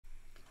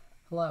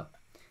Hello.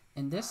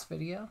 In this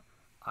video,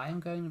 I am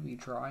going to be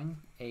drawing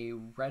a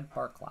red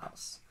bark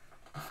louse.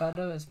 The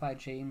photo is by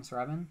James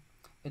Reben.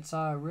 It's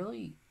a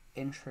really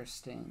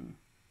interesting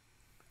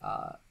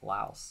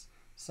louse.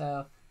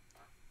 So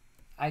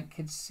I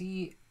could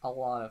see a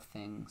lot of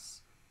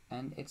things,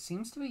 and it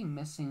seems to be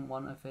missing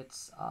one of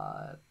its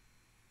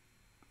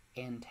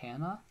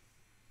antenna,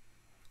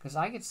 because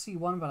I could see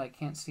one but I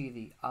can't see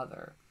the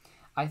other.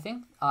 I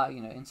think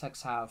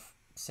insects have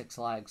 6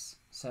 legs,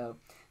 so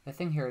the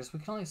thing here is we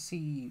can only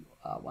see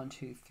 1,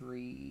 2,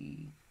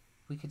 3.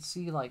 We could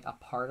see like a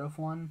part of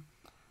one.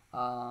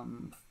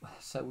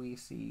 So we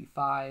see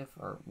 5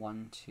 or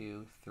 1,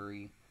 2, 3.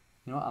 You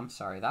know what? I'm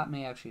sorry. That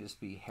may actually just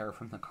be hair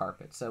from the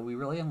carpet. So we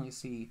really only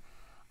see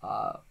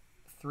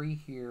 3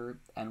 here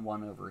and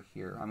 1 over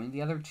here. I mean,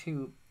 the other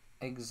 2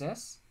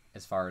 exist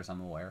as far as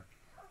I'm aware.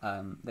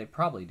 They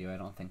probably do. I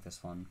don't think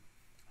this one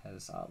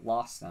has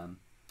lost them,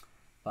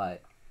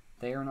 but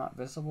they are not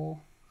visible.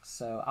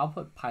 So I'll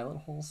put pilot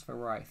holes for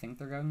where I think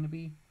they're going to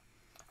be.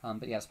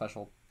 But yeah,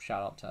 special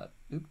shout out to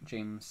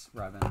James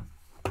Reben.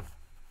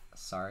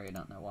 Sorry, I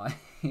don't know why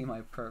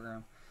my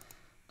program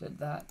did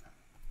that.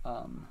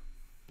 I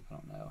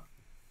don't know.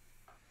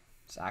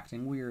 It's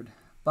acting weird.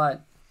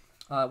 But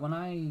when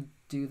I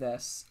do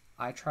this,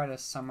 I try to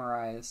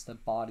summarize the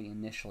body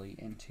initially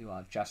into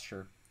a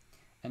gesture.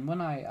 And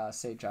when I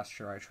say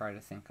gesture, I try to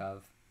think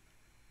of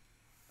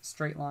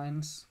straight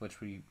lines,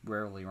 which we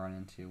rarely run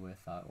into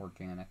with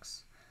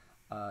organics.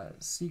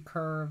 C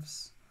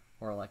curves,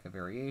 or like a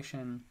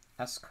variation,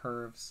 S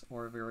curves,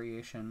 or a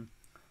variation,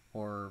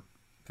 or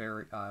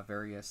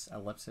various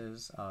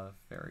ellipses of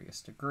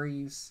various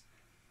degrees,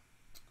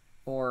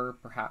 or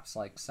perhaps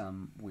like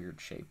some weird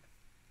shape.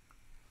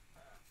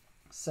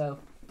 So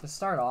to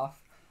start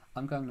off,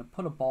 I'm going to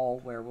put a ball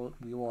where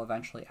we will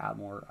eventually add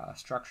more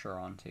structure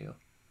onto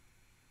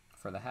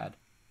for the head.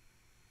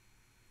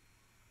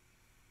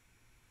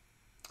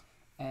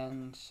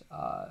 And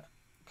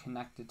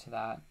connected to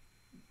that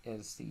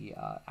is the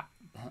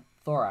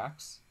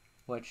thorax,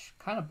 which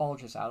kind of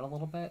bulges out a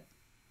little bit.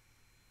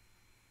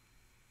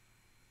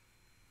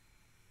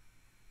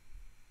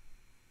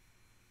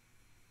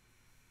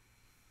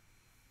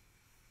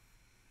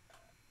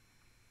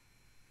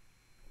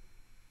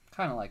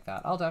 Kind of like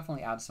that. I'll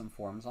definitely add some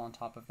forms on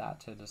top of that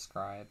to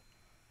describe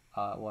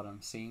what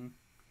I'm seeing.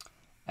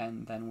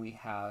 And then we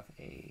have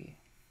the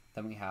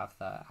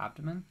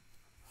abdomen.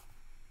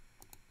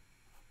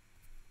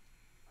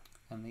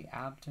 And the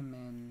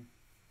abdomen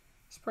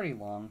is pretty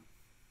long,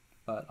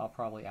 but I'll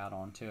probably add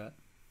on to it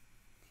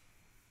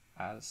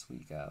as we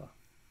go.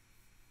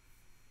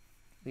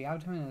 The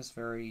abdomen is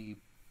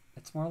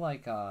it's more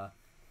like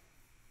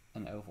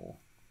an oval.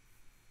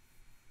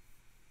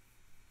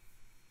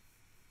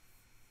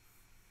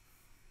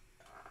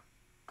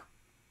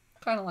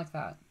 Kind of like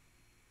that.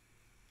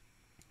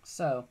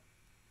 So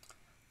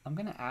I'm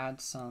going to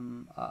add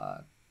some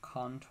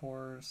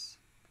contours.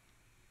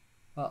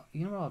 Well,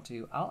 you know what I'll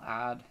do?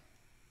 I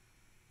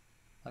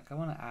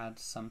want to add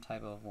some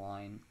type of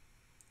line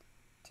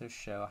to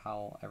show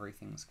how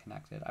everything's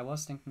connected. I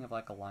was thinking of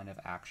like a line of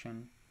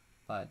action,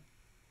 but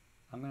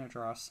I'm going to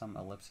draw some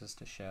ellipses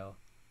to show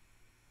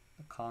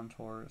the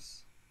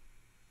contours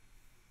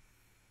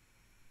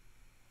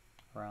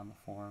around the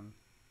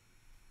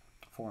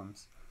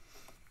forms.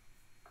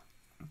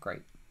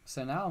 Great.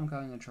 So now I'm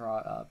going to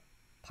draw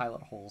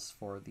pilot holes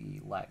for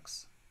the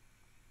legs.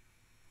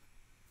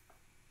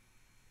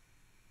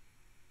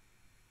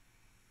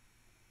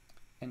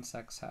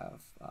 Insects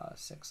have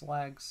 6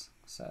 legs,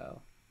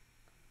 so...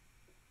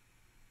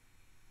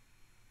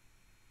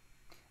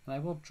 And I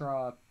will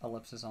draw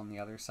ellipses on the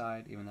other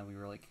side, even though we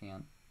really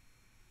can't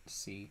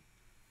see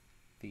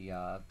the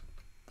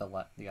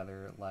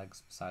other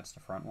legs besides the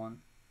front one.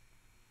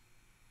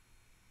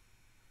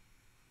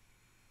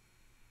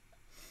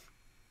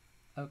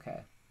 Okay.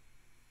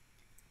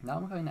 Now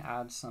I'm going to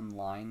add some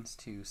lines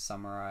to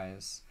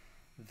summarize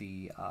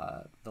the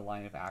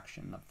line of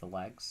action of the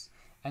legs.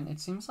 And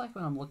it seems like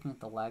when I'm looking at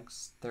the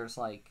legs, there's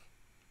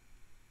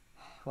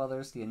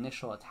there's the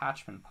initial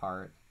attachment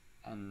part,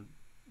 and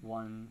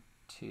 1,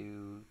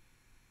 2,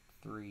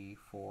 3,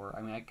 4.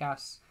 I mean, I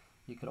guess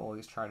you could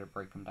always try to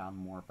break them down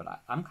more, but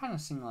I'm kind of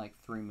seeing like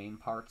 3 main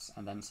parts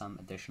and then some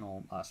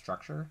additional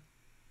structure.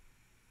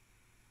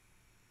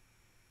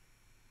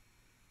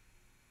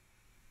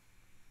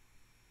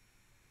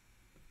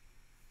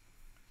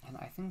 And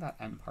I think that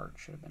end part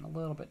should have been a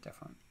little bit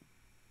different.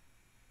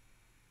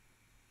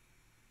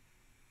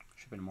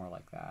 Should have been more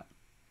like that.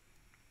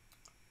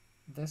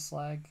 This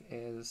leg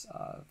is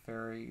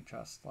very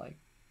just like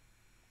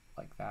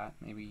that,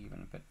 maybe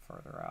even a bit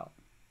further out.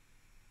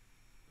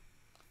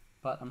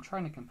 But I'm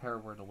trying to compare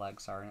where the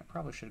legs are, and it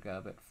probably should go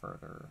a bit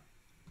further.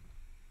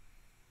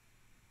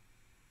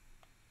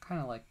 Kind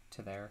of like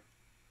to there,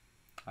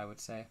 I would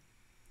say.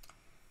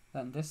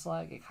 Then this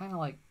leg,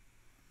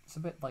 it's a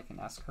bit like an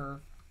S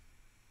curve.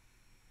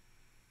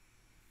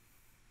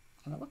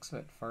 And it looks a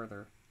bit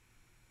further.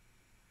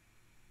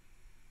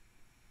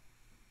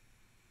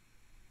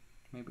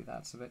 Maybe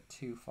that's a bit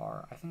too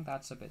far. I think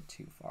that's a bit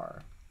too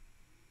far.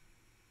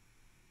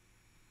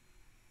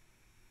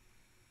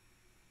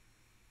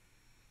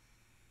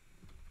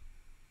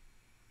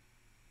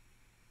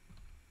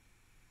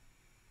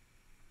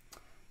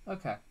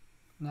 Okay,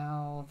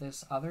 now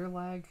this other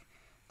leg,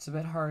 it's a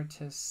bit hard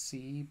to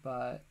see,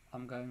 but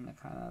I'm going to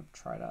kind of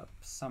try to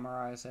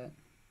summarize it.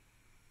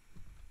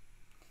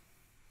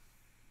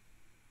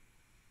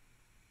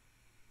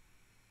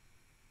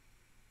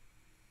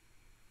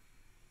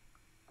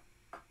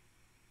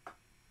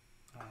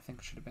 I think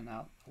it should have been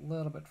out a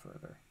little bit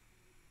further.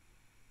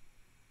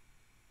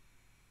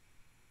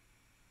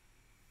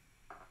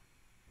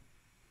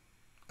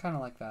 Kind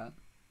of like that.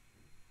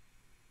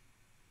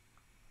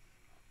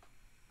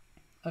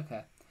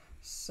 Okay,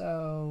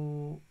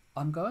 so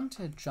I'm going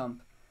to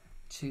jump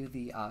to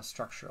the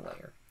structure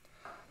layer.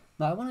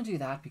 Now I want to do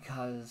that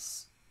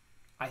because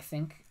I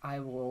think I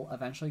will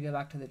eventually go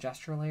back to the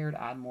gesture layer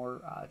to add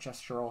more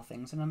gestural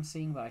things that I'm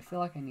seeing, but I feel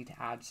like I need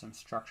to add some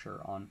structure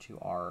onto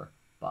our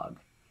bug.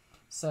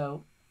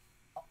 So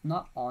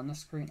not on the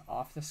screen,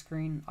 off the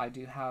screen, I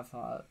do have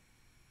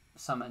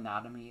some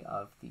anatomy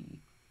of the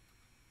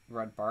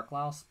red bark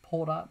louse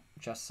pulled up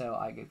just so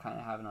I could kind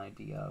of have an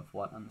idea of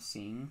what I'm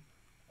seeing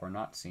or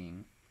not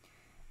seeing.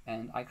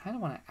 And I kind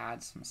of want to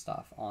add some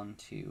stuff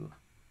onto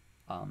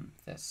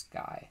this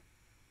guy.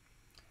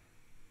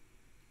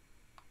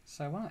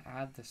 So I want to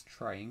add this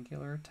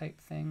triangular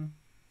type thing.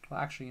 Well,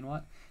 actually, you know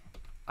what?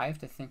 I have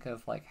to think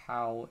of like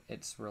how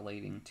it's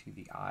relating to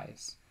the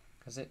eyes,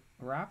 because it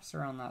wraps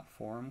around that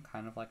form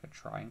kind of like a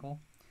triangle,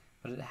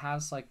 but it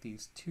has like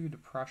these two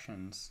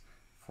depressions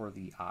for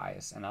the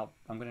eyes, and I'm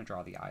going to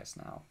draw the eyes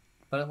now.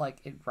 But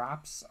it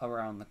wraps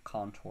around the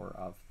contour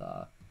of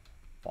the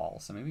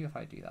ball. So maybe if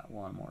I do that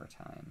one more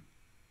time.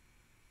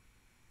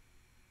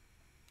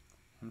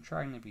 I'm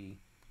trying to be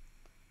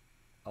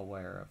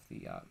aware of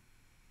the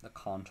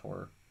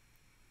contour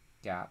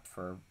gap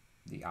for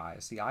the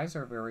eyes. The eyes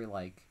are very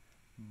like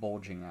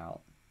bulging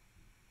out.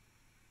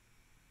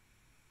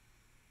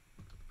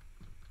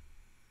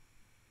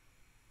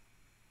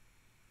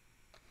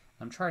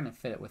 I'm trying to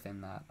fit it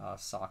within that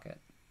socket.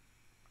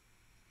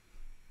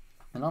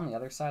 And on the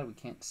other side, we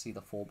can't see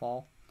the full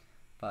ball,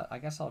 but I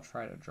guess I'll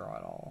try to draw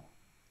it all.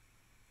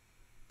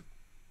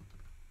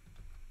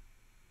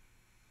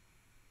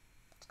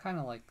 It's kind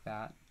of like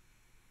that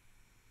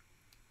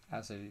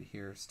as it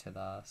adheres to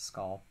the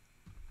skull.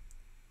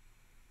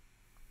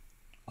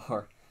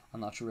 Or I'm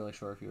not really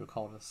sure if you would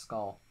call it a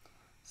skull.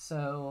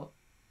 So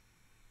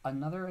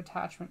another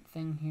attachment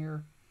thing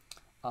here.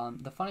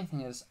 The funny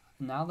thing is,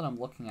 now that I'm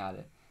looking at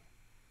it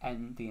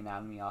and the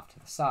anatomy off to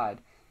the side,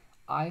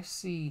 I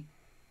see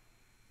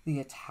the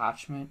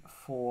attachment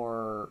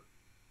for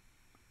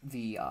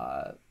the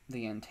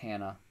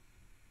antenna.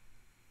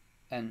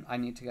 And I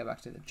need to go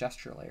back to the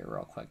gesture layer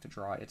real quick to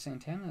draw it. Its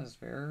antenna is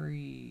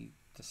very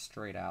just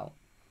straight out.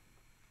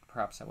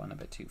 Perhaps I went a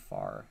bit too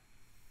far.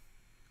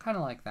 Kind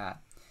of like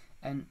that.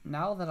 And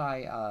now that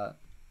I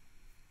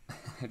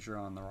drew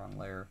on the wrong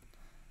layer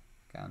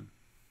again.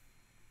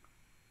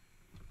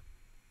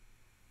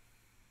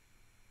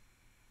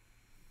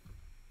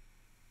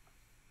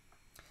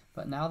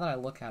 But now that I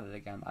look at it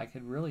again, I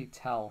could really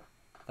tell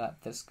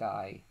that this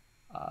guy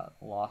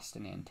lost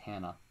an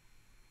antenna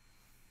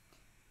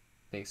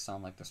based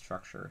on like the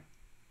structure.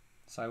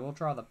 So I will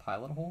draw the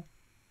pilot hole.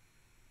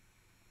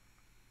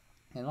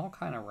 And it all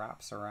kind of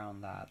wraps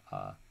around that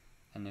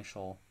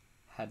initial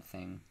head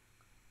thing,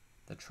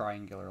 the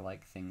triangular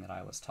like thing that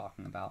I was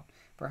talking about.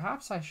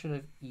 Perhaps I should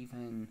have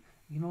even,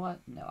 you know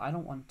what? No, I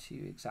don't want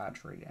to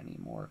exaggerate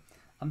anymore.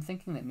 I'm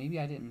thinking that maybe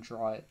I didn't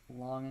draw it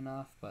long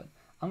enough, but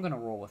I'm going to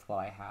roll with what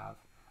I have.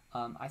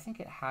 I think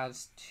it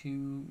has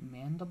two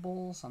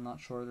mandibles. I'm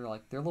not sure.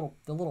 They're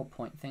the little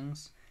point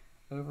things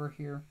over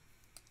here.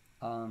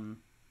 When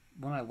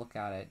I look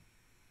at it,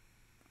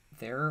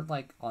 they're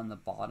like on the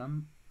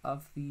bottom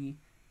of the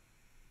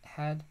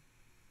head,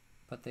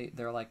 but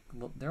they're like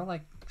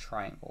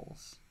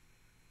triangles.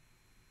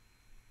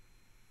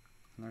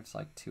 And there's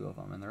like two of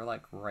them, and they're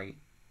like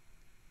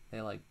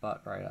they like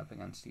butt right up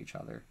against each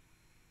other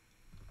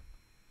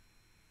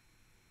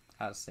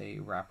as they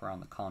wrap around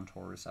the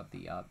contours of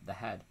the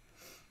head.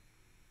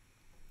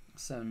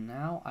 So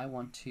now I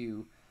want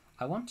to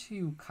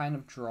kind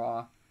of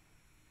draw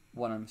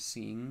what I'm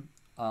seeing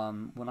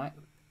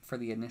for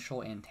the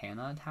initial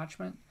antenna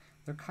attachment.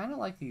 They're kind of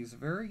like these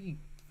very,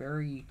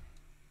 very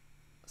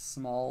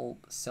small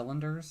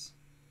cylinders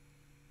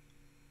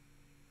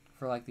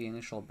for like the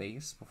initial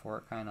base before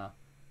it kind of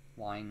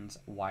widens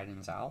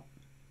out.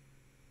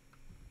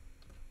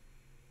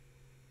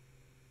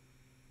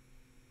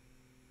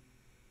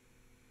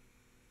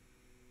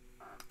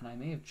 And I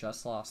may have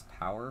just lost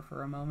power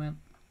for a moment.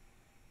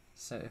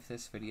 So if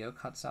this video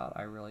cuts out,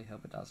 I really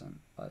hope it doesn't.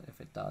 But if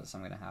it does,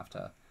 I'm going to have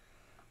to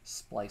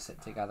splice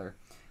it together.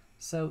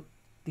 So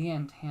the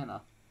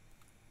antenna.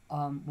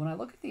 When I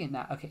look at the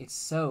okay, it's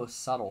so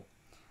subtle.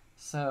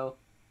 So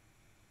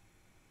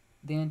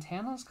the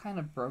antenna is kind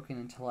of broken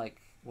into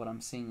like what I'm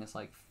seeing is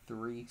like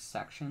three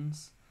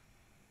sections.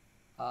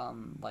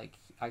 Like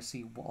I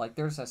see like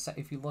there's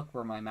if you look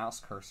where my mouse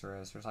cursor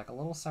is, there's like a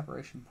little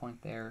separation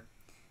point there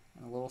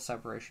and a little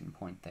separation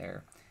point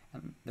there,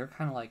 and they're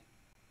kind of like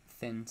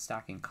thin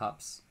stacking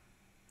cups,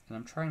 and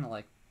I'm trying to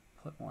like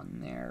put one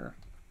there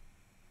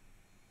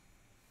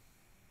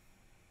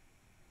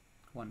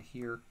one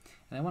here,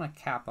 and I want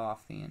to cap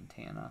off the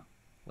antenna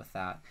with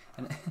that.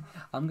 And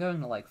I'm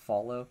going to like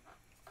follow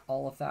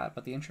all of that,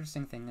 but the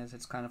interesting thing is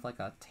it's kind of like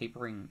a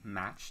tapering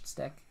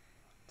matchstick.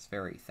 It's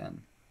very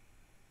thin.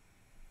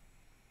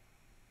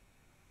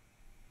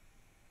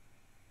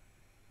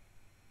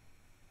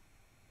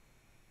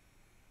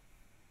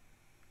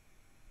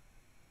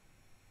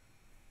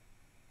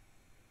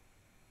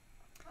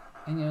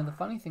 And you know, the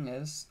funny thing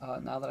is,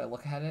 now that I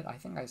look at it, I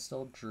think I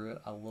still drew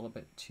it a little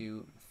bit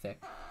too thick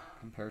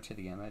compared to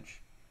the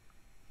image.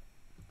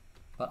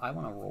 But I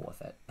want to roll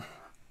with it.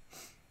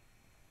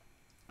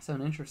 So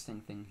an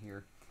interesting thing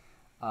here,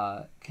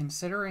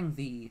 considering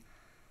the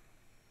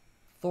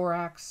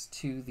thorax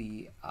to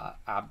the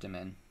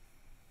abdomen,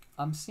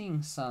 I'm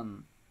seeing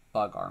some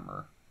bug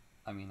armor.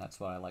 I mean, that's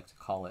what I like to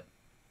call it.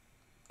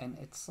 And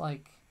it's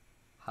like,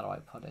 how do I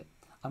put it?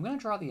 I'm going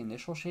to draw the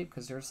initial shape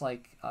because there's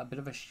like a bit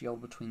of a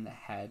shield between the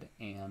head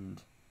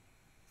and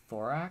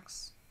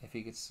thorax. If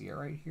you could see it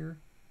right here.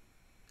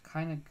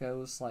 Kind of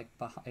goes like,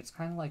 it's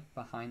kind of like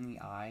behind the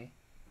eye.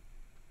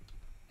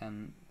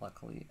 And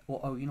luckily, well,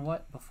 oh, you know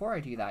what? Before I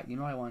do that, you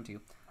know what I want to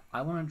do?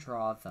 I want to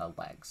draw the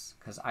legs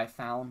because I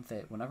found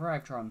that whenever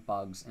I've drawn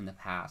bugs in the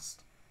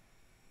past,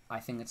 I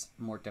think it's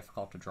more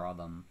difficult to draw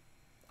them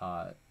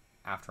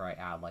after I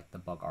add like the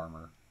bug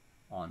armor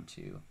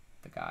onto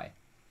the guy.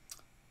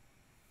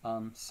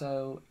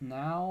 So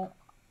now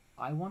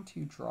I want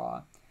to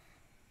draw,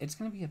 it's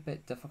going to be a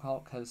bit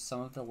difficult because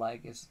some of the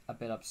leg is a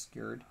bit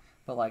obscured,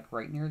 but like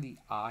right near the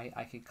eye,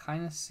 I can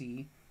kind of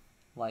see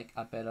like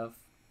a bit of,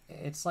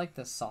 it's like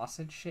the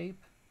sausage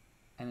shape,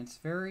 and it's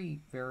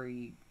very,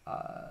 very,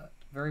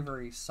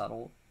 very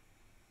subtle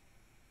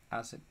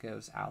as it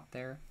goes out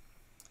there.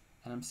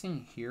 And I'm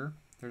seeing here,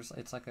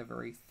 it's like a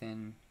very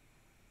thin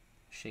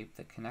shape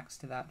that connects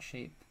to that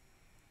shape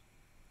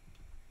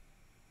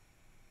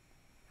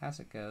as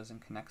it goes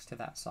and connects to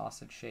that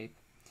sausage shape.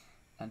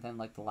 And then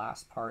like the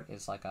last part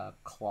is like a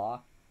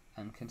claw,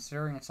 and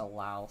considering it's a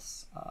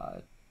louse,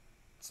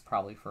 it's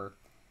probably for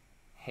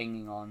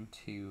hanging on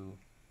to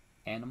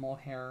animal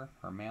hair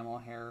or mammal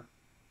hair.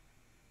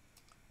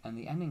 And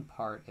the ending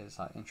part is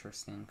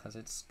interesting because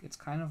it's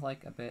kind of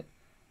like a bit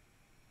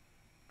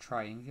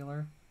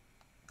triangular,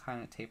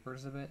 kind of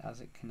tapers a bit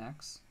as it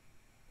connects.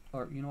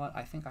 Or you know what,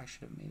 I think I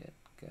should have made it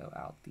go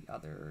out the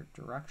other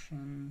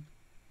direction.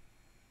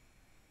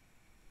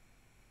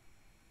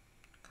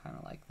 Kind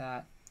of like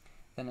that.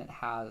 Then it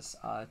has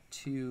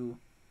two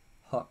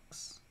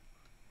hooks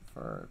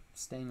for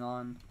staying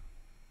on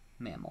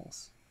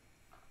mammals.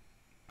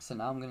 So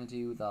now I'm going to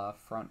do the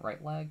front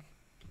right leg.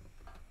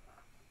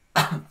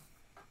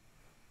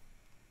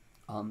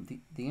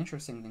 The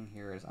interesting thing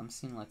here is I'm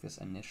seeing like this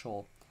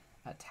initial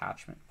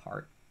attachment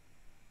part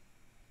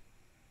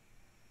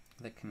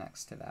that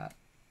connects to that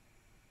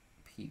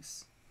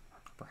piece.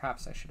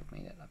 Perhaps I should have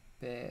made it a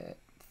bit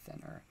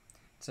thinner.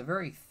 It's a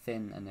very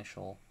thin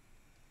initial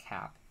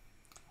cap.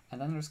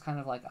 And then there's kind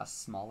of like a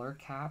smaller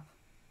cap,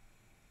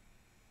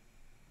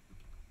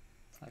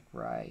 like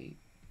right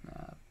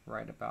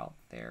about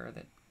there,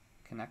 that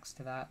connects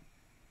to that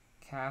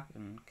cap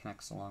and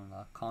connects along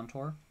the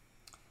contour.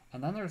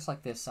 And then there's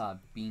like this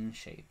bean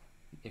shape,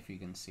 if you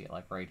can see it,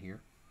 like right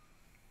here.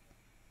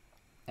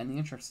 And the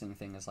interesting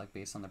thing is, like,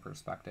 based on the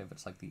perspective,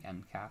 it's like the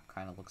end cap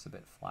kind of looks a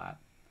bit flat,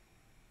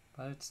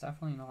 but it's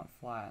definitely not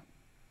flat.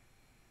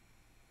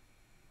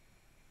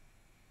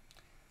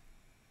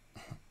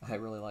 I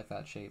really like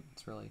that shape.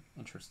 It's really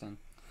interesting.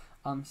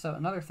 So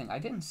another thing, I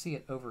didn't see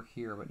it over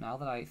here, but now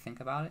that I think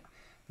about it,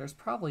 there's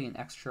probably an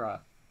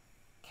extra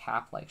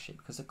cap-like shape,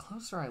 because the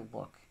closer I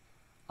look,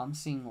 I'm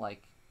seeing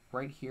like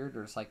right here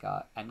there's like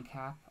a end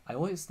cap. I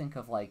always think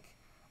of like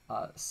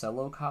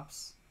solo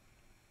cups.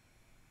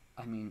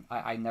 I mean,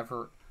 I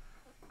never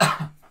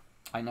I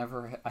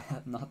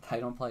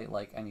don't play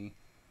like any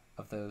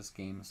of those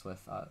games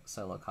with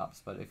solo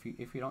cups, but if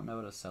you don't know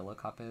what a solo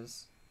cup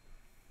is,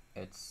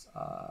 it's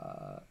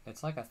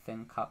like a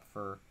thin cup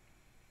for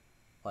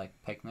like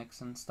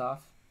picnics and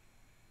stuff.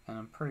 And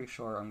I'm pretty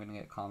sure I'm gonna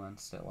get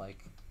comments that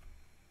like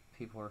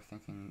people are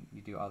thinking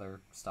you do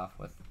other stuff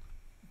with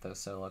those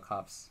solo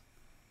cups,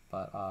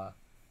 but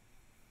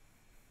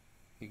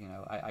you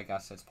know, I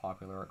guess it's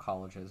popular at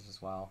colleges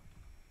as well.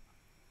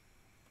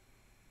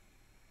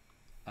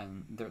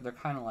 And they're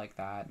kind of like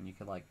that, and you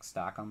could like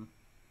stack them,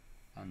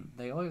 and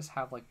they always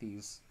have like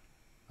these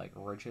like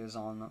ridges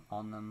on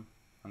them.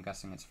 I'm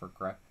guessing it's for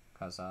grip,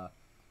 because if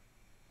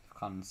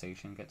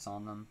condensation gets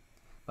on them.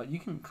 But you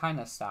can kind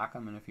of stack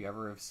them, and if you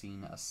ever have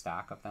seen a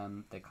stack of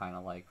them, they kind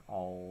of like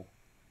all,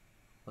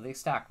 well, they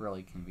stack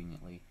really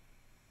conveniently.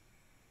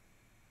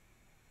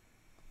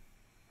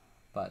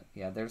 But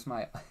yeah, there's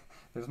my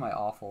there's my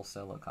awful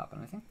solo cup,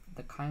 and I think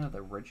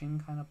the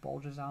ridging kind of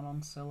bulges out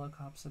on solo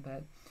cups a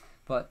bit.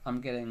 But I'm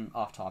getting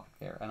off topic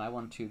there, and I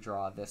want to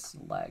draw this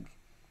leg,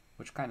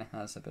 which kind of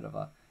has a bit of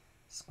a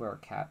square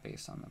cap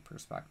based on the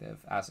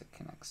perspective as it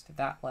connects to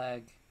that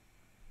leg.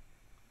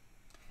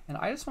 And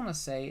I just want to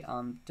say,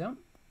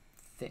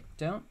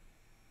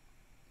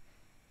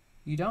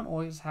 you don't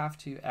always have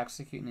to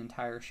execute an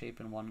entire shape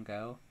in one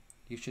go.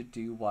 You should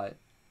do what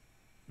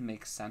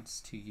makes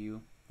sense to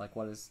you, like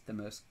what is the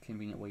most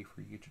convenient way for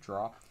you to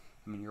draw.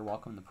 I mean, you're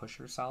welcome to push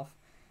yourself.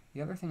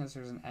 The other thing is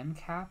there's an end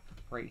cap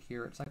right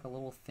here. It's like a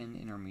little thin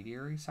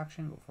intermediary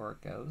section before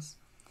it goes.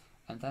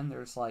 And then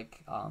there's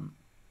like,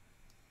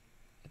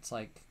 it's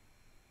like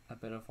a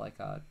bit of like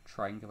a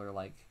triangular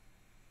like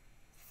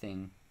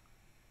thing.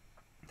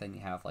 Then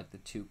you have like the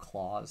two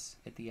claws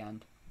at the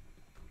end.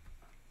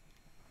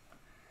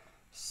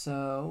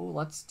 So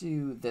let's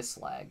do this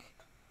leg.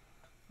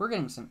 We're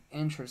getting some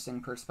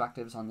interesting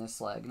perspectives on this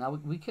leg. Now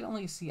we can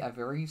only see a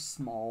very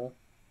small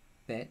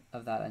bit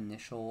of that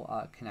initial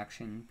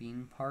connection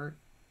beam part.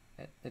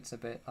 It's a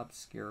bit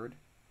obscured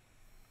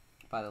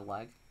by the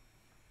leg.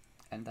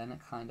 And then it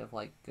kind of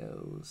like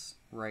goes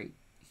right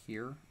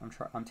here.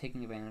 I'm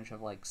taking advantage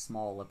of like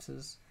small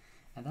ellipses.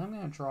 And then I'm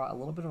going to draw a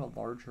little bit of a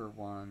larger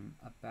one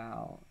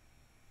about,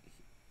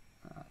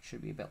 it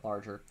should be a bit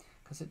larger,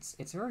 because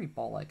it's very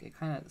ball-like. It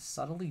kind of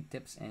subtly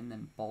dips in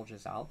and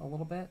bulges out a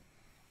little bit,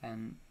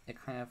 and it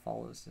kind of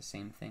follows the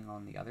same thing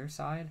on the other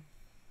side.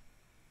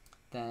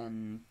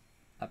 Then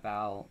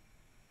about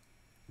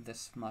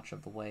this much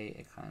of the way,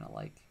 it kind of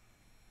like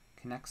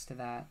connects to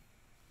that.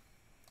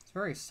 It's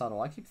very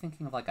subtle. I keep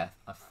thinking of like a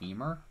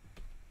femur.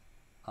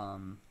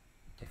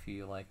 If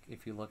you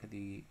look at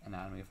the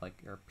anatomy of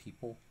like your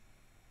people,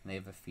 and they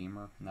have a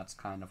femur, and that's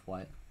kind of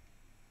like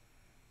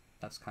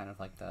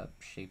the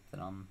shape that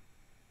I'm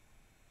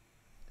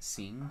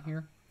seeing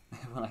here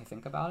when I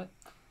think about it.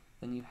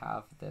 Then you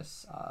have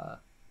this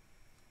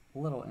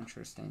little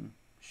interesting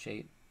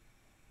shape.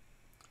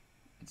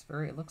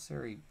 It looks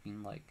very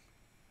bean-like.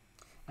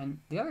 And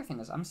the other thing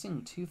is I'm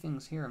seeing two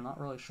things here. I'm not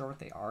really sure what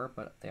they are,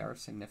 but they are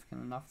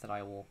significant enough that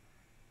I will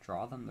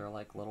draw them. They're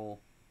like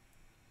little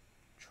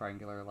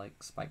triangular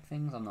like spike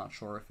things. I'm not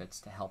sure if it's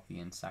to help the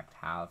insect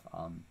have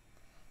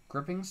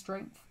gripping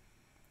strength.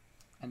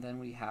 And then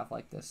we have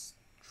like this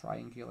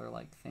triangular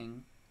like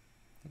thing.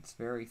 It's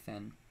very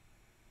thin.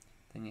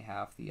 Then you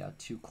have the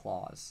two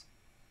claws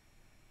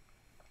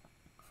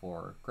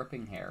for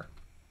gripping hair,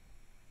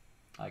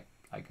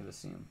 I could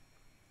assume.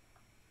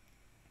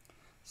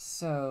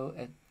 So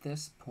at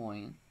this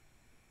point,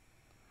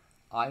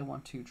 I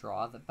want to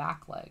draw the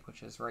back leg,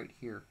 which is right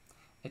here.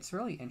 It's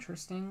really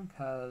interesting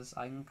because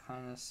I can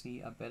kind of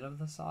see a bit of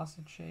the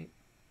sausage shape.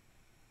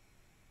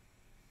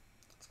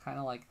 It's kind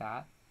of like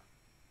that,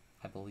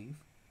 I believe.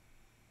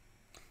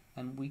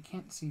 And we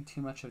can't see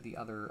too much of the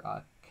other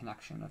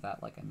connection of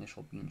that like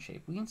initial bean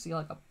shape. We can see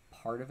like a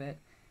part of it.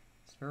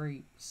 It's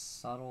very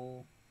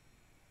subtle,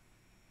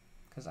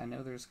 because I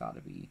know there's got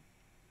to be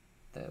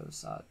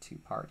those two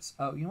parts.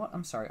 Oh, you know what?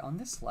 I'm sorry. On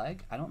this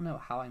leg, I don't know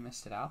how I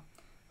missed it out,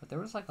 but there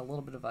was like a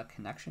little bit of a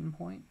connection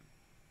point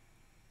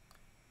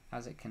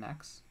as it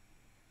connects.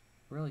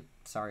 Really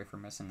sorry for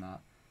missing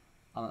that.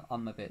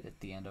 I'm a bit at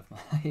the end of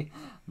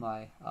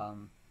my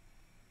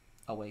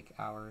awake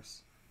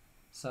hours.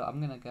 So I'm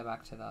going to go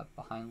back to the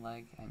behind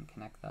leg and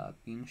connect the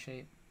bean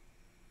shape.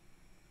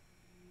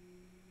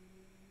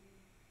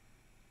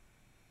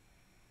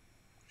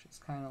 Which is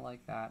kind of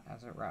like that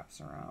as it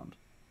wraps around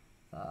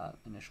the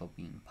initial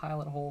bean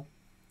pilot hole.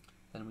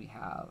 Then we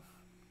have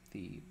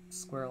the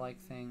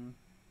square-like thing,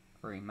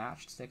 very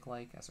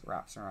matchstick-like as it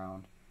wraps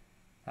around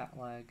that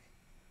leg.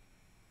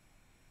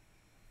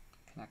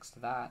 Connects to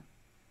that.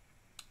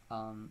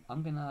 I'm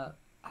going to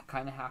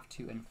kind of have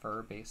to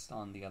infer based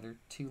on the other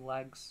two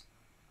legs.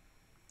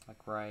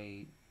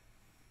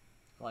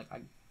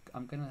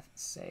 I'm gonna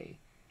say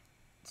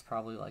it's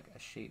probably like a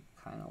shape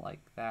kind of like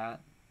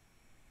that,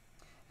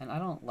 and I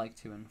don't like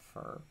to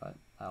infer, but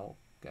I'll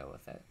go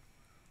with it.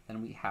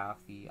 Then we have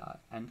the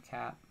end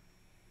cap,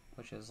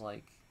 which is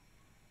like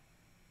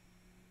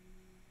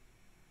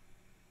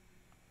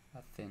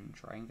a thin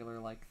triangular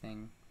like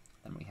thing.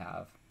 Then we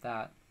have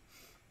that.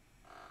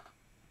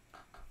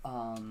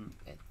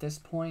 At this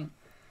point,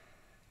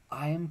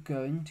 I am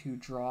going to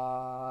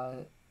draw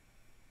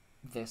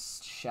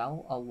this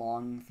shell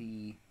along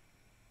the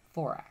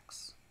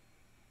thorax.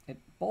 It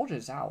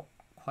bulges out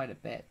quite a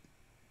bit,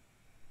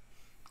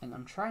 and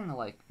I'm trying to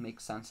like make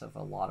sense of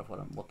a lot of what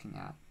I'm looking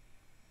at,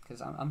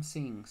 because I'm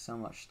seeing so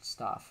much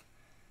stuff.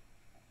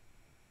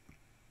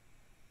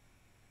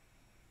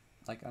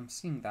 Like I'm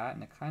seeing that,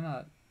 and it kind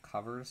of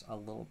covers a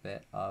little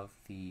bit of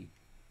the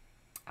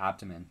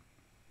abdomen.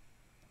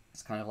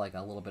 It's kind of like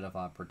a little bit of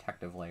a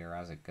protective layer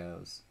as it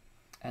goes.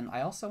 And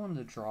I also wanted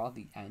to draw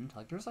the end.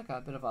 Like there's like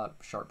a bit of a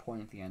sharp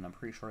point at the end. I'm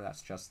pretty sure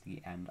that's just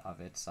the end of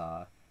its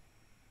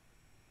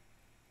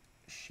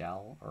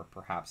shell, or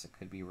perhaps it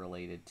could be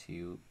related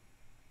to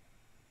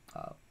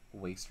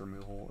waste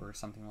removal or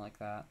something like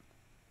that,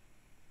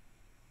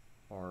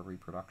 or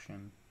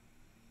reproduction.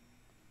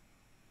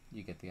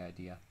 You get the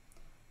idea.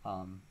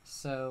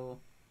 So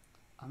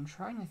I'm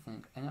trying to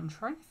think,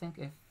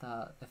 if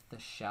the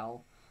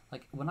shell,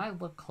 like when I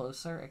look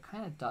closer, it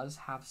kind of does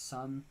have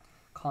some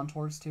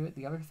contours to it.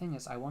 The other thing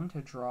is I wanted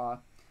to draw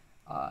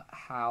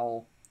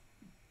how,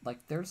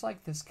 like there's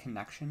like this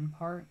connection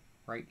part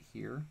right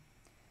here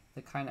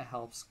that kind of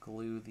helps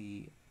glue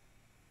the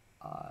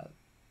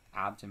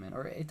abdomen,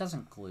 or it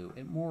doesn't glue.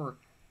 It more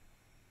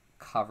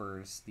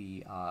covers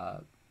the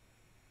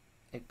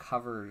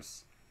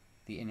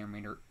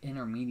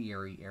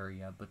intermediary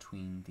area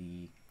between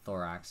the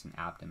thorax and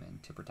abdomen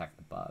to protect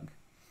the bug.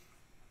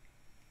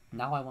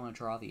 Now I want to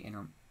draw the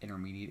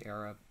intermediate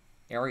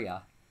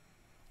area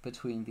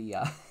between the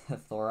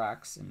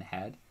thorax and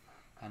head,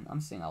 and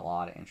I'm seeing a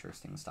lot of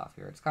interesting stuff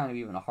here. It's kind of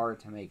even hard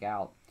to make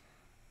out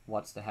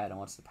what's the head and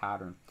what's the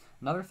pattern.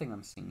 Another thing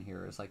I'm seeing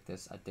here is like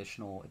this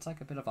additional, it's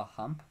like a bit of a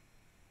hump.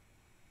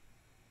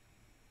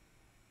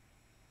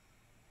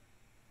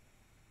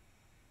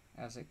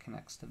 As it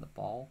connects to the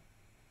ball.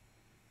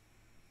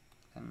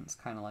 And it's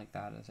kind of like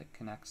that as it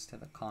connects to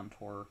the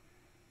contour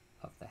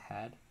of the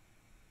head.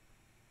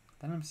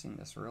 Then I'm seeing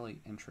this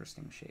really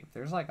interesting shape.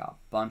 There's like a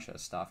bunch of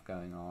stuff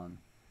going on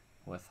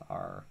with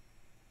our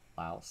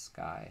louse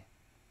guy.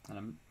 And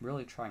I'm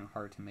really trying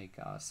hard to make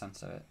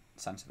sense of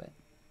it.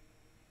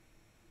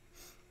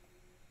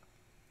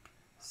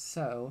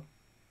 So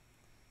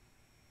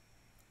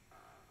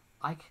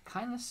I can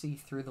kind of see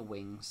through the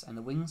wings, and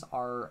the wings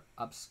are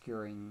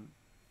obscuring.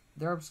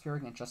 They're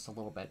obscuring it just a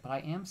little bit, but I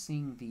am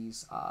seeing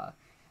these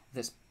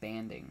this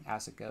banding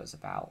as it goes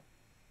about,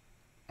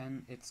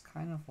 and it's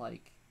kind of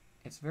like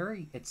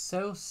it's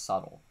so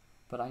subtle,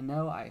 but I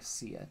know I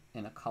see it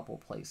in a couple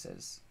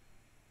places.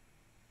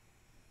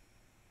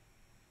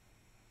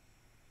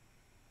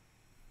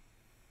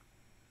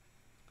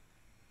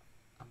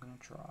 I'm gonna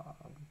draw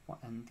one,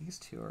 and these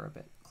two are a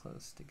bit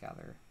close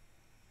together.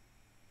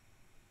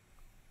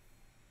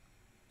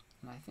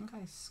 And I think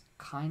I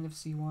kind of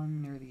see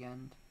one near the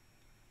end.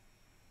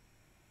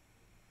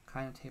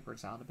 Kind of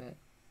tapers out a bit.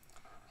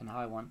 And now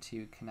I want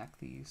to connect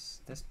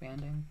this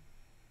banding.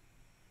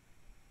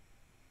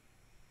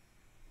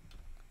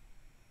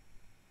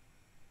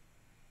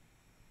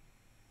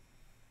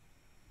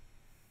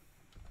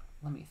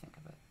 Let me think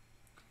of it.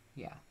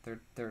 Yeah,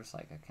 there's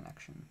like a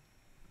connection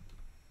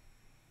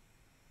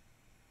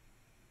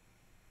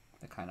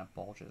that kind of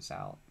bulges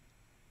out.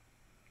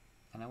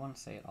 And I want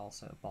to say it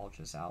also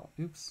bulges out.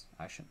 Oops,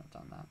 I shouldn't have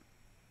done that.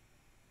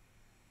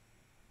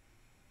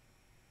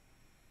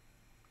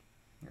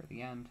 Near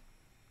the end.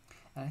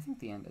 And I think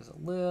the end is a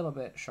little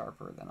bit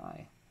sharper than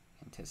I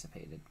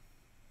anticipated.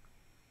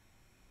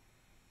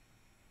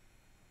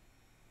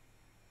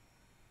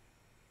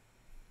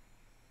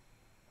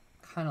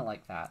 Kind of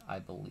like that, I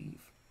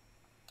believe.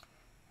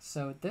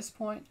 So at this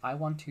point, I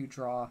want to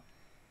draw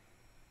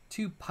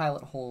 2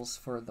 pilot holes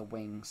for the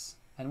wings.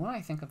 And when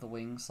I think of the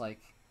wings,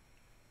 like,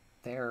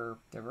 they're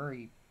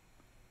very,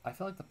 I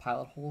feel like the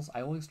pilot holes,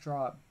 I always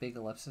draw big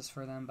ellipses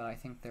for them, but I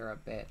think they're a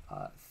bit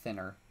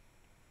thinner.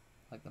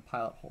 Like the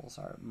pilot holes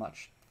are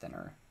much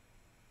thinner.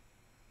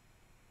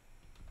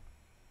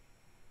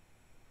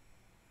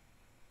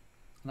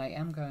 And I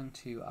am going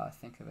to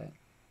think of it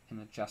in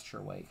a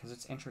gesture way, because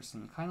it's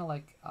interesting. Kind of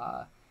like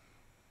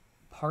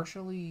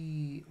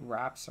partially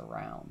wraps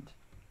around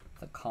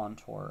the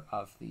contour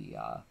of the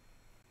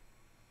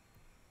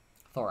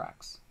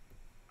thorax.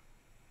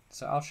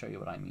 So I'll show you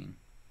what I mean.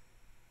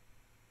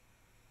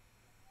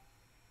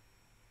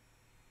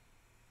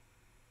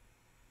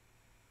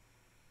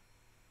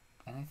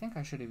 And I think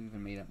I should have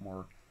even made it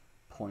more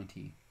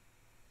pointy.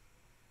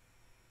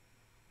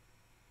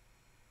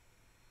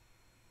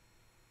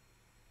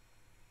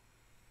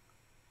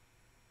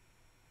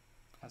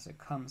 As it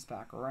comes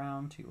back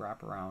around to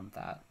wrap around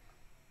that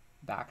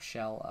back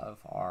shell of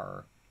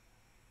our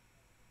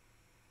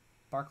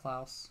bark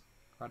louse,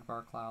 red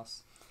bark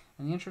louse.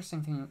 And the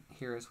interesting thing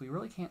here is we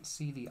really can't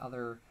see the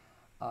other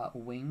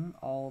wing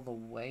all the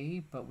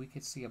way, but we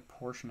could see a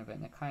portion of it,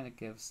 and it kind of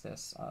gives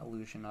this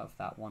illusion of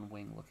that one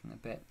wing looking a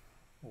bit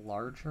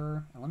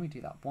larger. And let me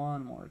do that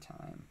one more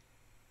time,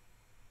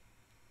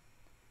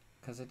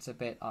 because it's a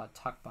bit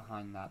tucked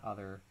behind that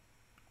other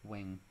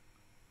wing,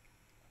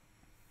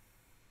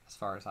 as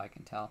far as I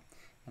can tell.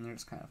 And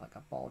there's kind of like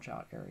a bulge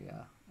out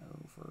area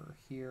over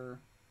here.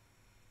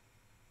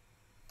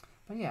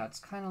 But yeah, it's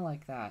kind of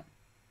like that.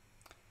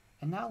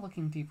 And now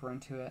looking deeper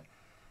into it,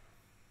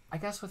 I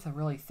guess with a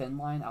really thin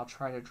line, I'll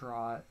try to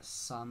draw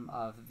some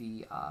of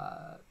the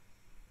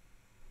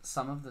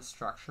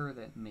structure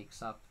that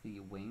makes up the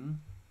wing.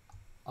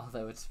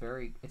 Although it's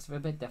a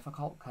bit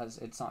difficult because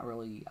it's not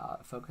really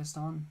focused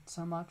on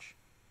so much.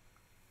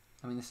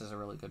 I mean, this is a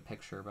really good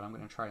picture, but I'm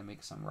going to try to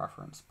make some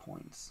reference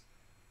points.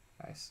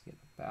 Guys, get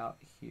about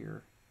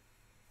here.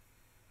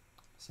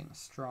 Seeing a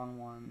strong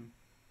one.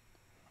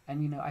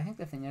 And, you know, I think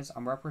the thing is,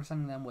 I'm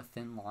representing them with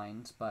thin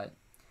lines, but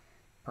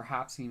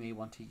perhaps you may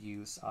want to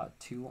use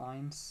 2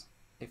 lines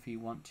if you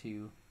want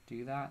to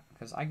do that,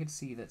 because I could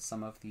see that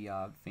some of the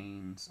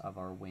veins of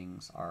our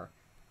wings are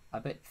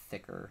a bit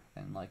thicker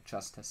than like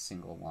just a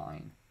single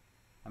line.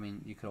 I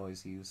mean, you could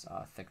always use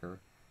thicker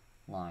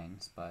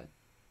lines, but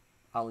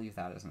I'll leave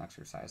that as an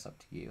exercise up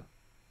to you.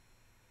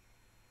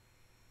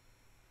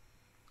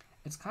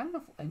 It's kind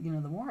of, you know,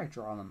 the more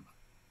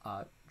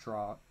I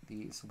draw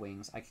these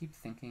wings, I keep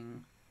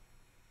thinking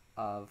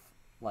of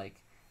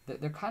like,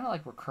 they're kind of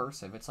like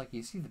recursive. It's like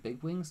you see the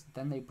big wings,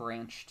 then they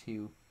branch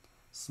to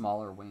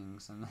smaller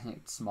wings and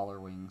then smaller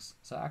wings.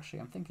 So actually,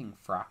 I'm thinking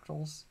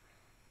fractals,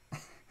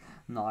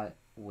 not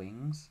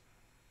wings,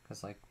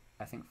 because like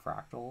I think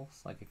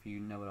fractals, like if you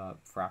know what a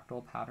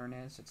fractal pattern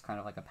is, it's kind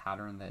of like a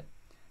pattern that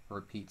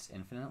repeats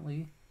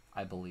infinitely,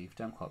 I believe.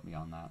 Don't quote me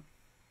on that.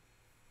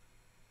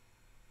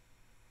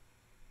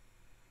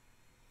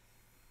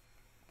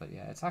 But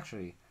yeah,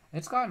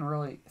 it's gotten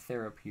really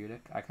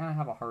therapeutic. I kind of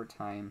have a hard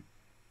time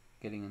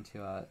getting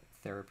into a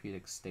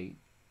therapeutic state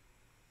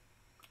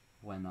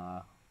when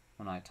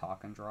I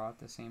talk and draw at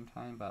the same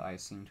time, but I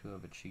seem to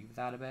have achieved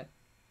that a bit.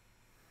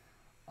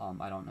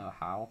 I don't know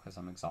how, because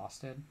I'm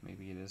exhausted.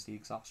 Maybe it is the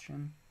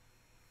exhaustion.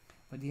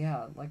 But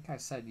yeah, like I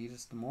said,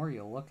 the more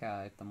you look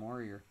at it, the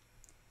more you're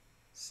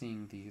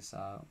seeing these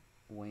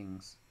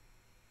wings.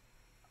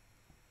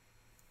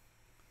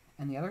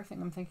 And the other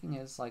thing I'm thinking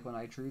is, like, when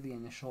I drew the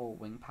initial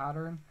wing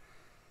pattern,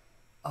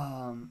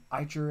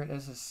 I drew it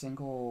as a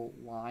single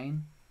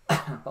line,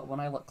 but when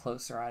I look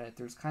closer at it,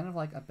 there's kind of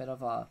like a bit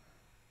of a,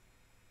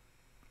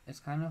 it's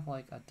kind of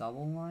like a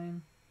double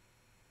line.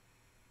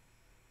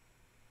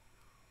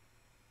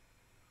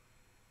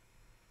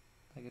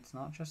 Like, it's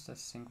not just a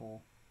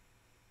single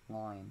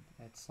line,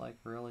 it's like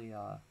really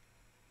a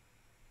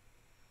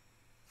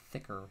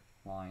thicker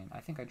line. I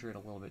think I drew it a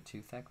little bit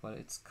too thick, but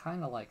it's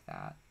kind of like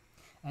that.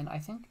 And I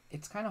think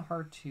it's kind of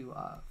hard to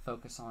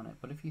focus on it,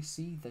 but if you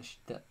see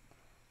the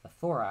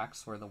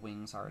thorax where the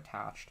wings are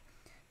attached,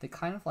 they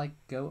kind of like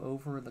go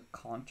over the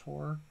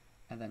contour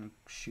and then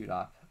shoot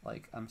up.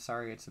 Like, I'm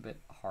sorry, it's a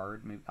bit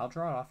hard. Maybe I'll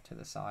draw it off to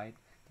the side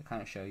to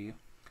kind of show you,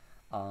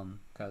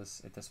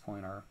 because at this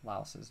point our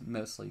louse is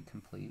mostly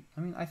complete. I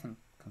mean, I think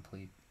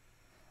complete,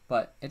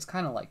 but it's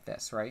kind of like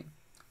this, right?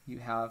 You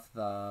have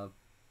the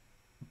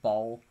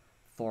ball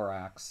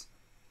thorax,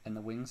 and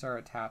the wings are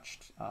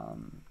attached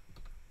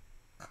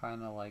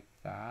kind of like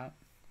that,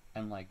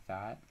 and like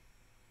that,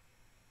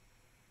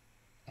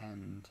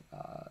 and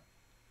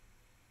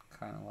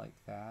kind of like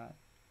that,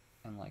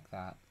 and like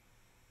that.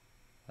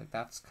 Like,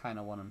 that's kind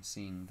of what I'm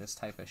seeing, this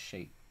type of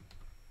shape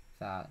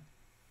that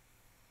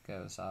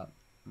goes up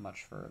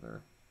much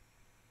further.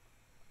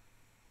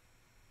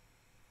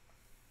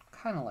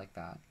 Kind of like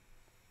that.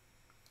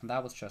 And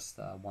that was just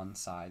one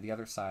side. The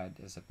other side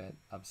is a bit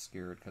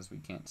obscured because we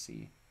can't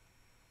see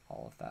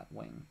all of that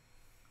wing.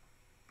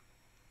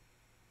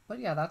 But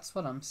yeah, that's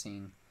what I'm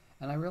seeing.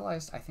 And I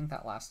realized I think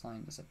that last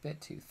line is a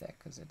bit too thick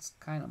because it's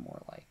kind of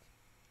more like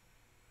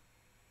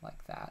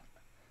that.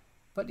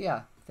 But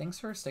yeah, thanks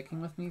for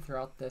sticking with me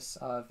throughout this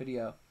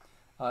video.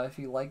 If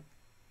you like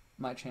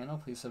my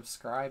channel, please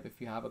subscribe.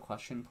 If you have a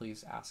question,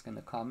 please ask in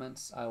the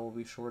comments. I will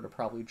be sure to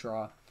probably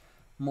draw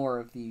more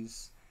of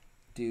these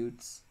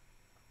dudes.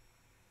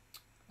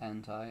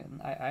 And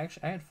I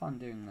had fun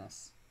doing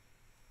this.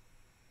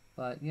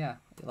 But yeah,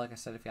 like I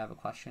said, if you have a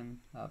question,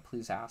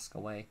 please ask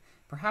away.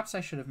 Perhaps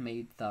I should have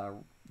made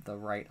the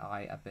right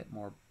eye a bit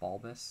more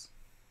bulbous.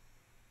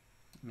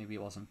 Maybe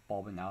it wasn't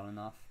bulbing out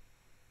enough.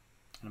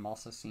 And I'm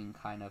also seeing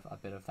kind of a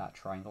bit of that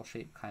triangle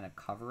shape kind of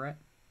cover it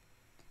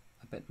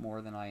a bit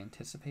more than I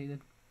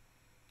anticipated.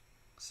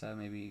 So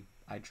maybe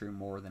I drew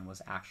more than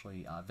was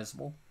actually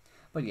visible.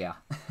 But yeah,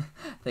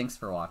 thanks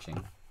for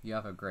watching. You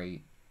have a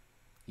great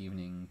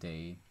evening,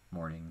 day,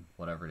 morning,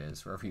 whatever it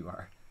is, wherever you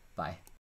are. Bye.